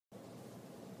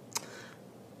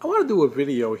I want to do a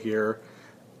video here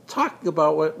talking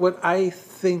about what I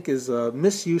think is a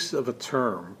misuse of a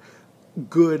term,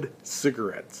 good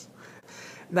cigarettes.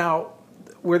 Now,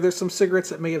 were there some cigarettes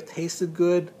that may have tasted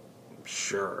good?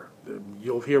 Sure.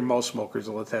 You'll hear most smokers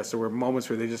will attest there were moments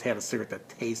where they just had a cigarette that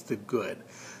tasted good.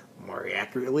 More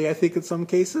accurately, I think in some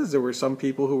cases, there were some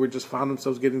people who were just found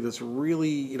themselves getting this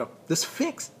really, this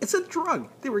fix. It's a drug.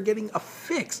 They were getting a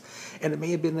fix. And it may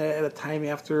have been at a time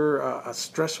after a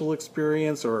stressful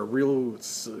experience or a real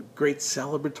great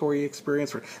celebratory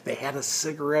experience where they had a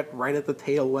cigarette right at the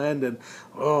tail end and,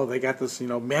 they got this,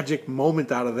 magic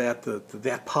moment out of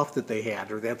that puff that they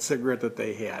had or that cigarette that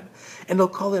they had. And they'll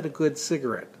call that a good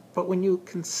cigarette. But when you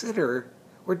consider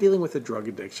we're dealing with a drug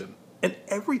addiction, and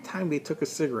every time they took a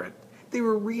cigarette, they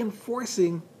were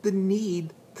reinforcing the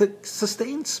need to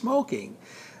sustain smoking.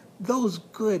 Those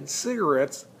good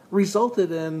cigarettes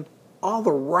resulted in all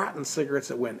the rotten cigarettes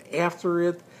that went after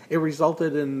it. It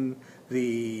resulted in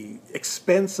the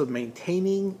expense of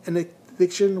maintaining an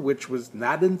addiction, which was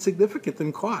not insignificant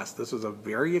in cost. This was a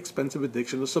very expensive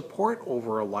addiction to support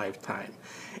over a lifetime.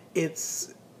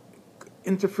 It's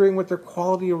interfering with their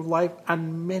quality of life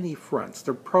on many fronts,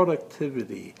 their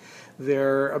productivity,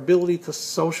 their ability to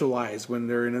socialize when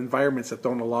they're in environments that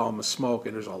don't allow them to smoke,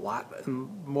 and there's a lot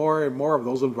and more of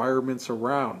those environments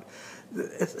around.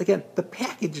 Again, the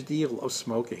package deal of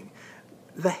smoking,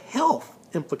 the health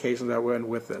implications that went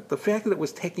with it, the fact that it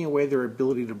was taking away their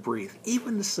ability to breathe,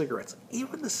 even the cigarettes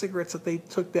that they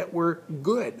took that were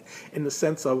good in the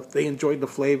sense of they enjoyed the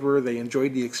flavor, they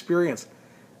enjoyed the experience.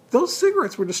 Those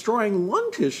cigarettes were destroying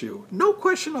lung tissue, no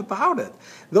question about it.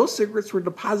 Those cigarettes were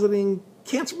depositing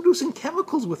cancer-producing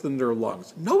chemicals within their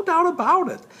lungs, no doubt about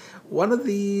it. One of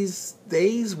these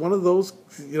days, one of those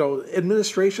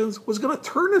administrations was going to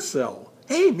turn a cell.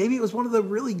 Hey, maybe it was one of the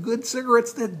really good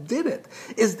cigarettes that did it.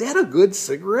 Is that a good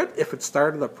cigarette if it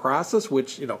started a process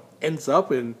which ends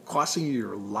up in costing you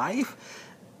your life?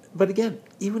 But again,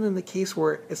 even in the case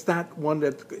where it's not one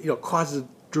that causes a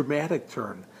dramatic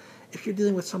turn, if you're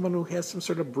dealing with someone who has some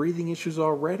sort of breathing issues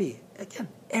already, again,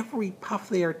 every puff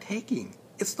they are taking,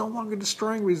 it's no longer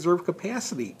destroying reserve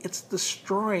capacity. It's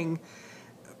destroying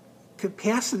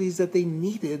capacities that they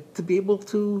needed to be able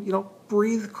to,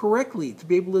 breathe correctly, to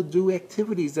be able to do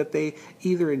activities that they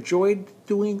either enjoyed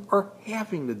doing or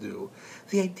having to do.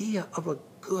 The idea of a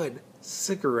good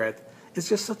cigarette is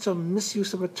just such a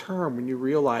misuse of a term when you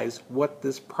realize what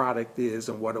this product is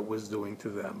and what it was doing to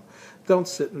them. Don't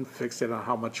sit and fixate on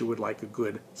how much you would like a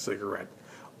good cigarette.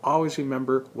 Always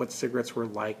remember what cigarettes were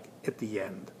like at the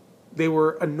end. They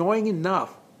were annoying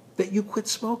enough that you quit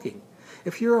smoking.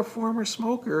 If you're a former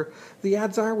smoker, the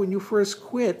odds are when you first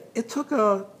quit, it took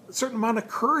a certain amount of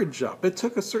courage up. It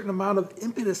took a certain amount of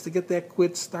impetus to get that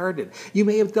quit started. You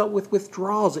may have dealt with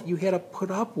withdrawals that you had to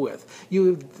put up with. You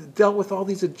have dealt with all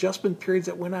these adjustment periods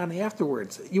that went on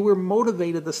afterwards. You were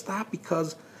motivated to stop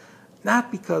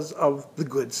not because of the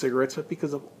good cigarettes, but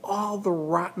because of all the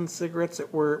rotten cigarettes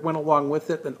that went along with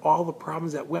it and all the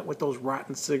problems that went with those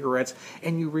rotten cigarettes,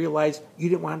 and you realized you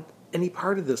didn't want any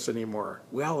part of this anymore.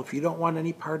 Well, if you don't want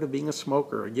any part of being a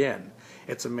smoker, again,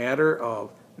 it's a matter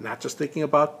of not just thinking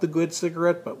about the good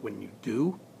cigarette, but when you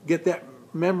do get that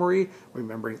memory,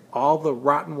 remembering all the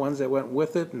rotten ones that went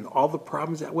with it and all the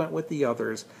problems that went with the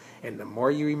others. And the more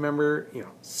you remember,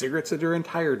 cigarettes in their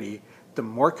entirety, the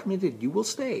more committed you will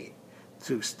stay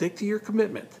to stick to your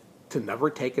commitment to never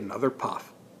take another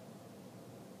puff.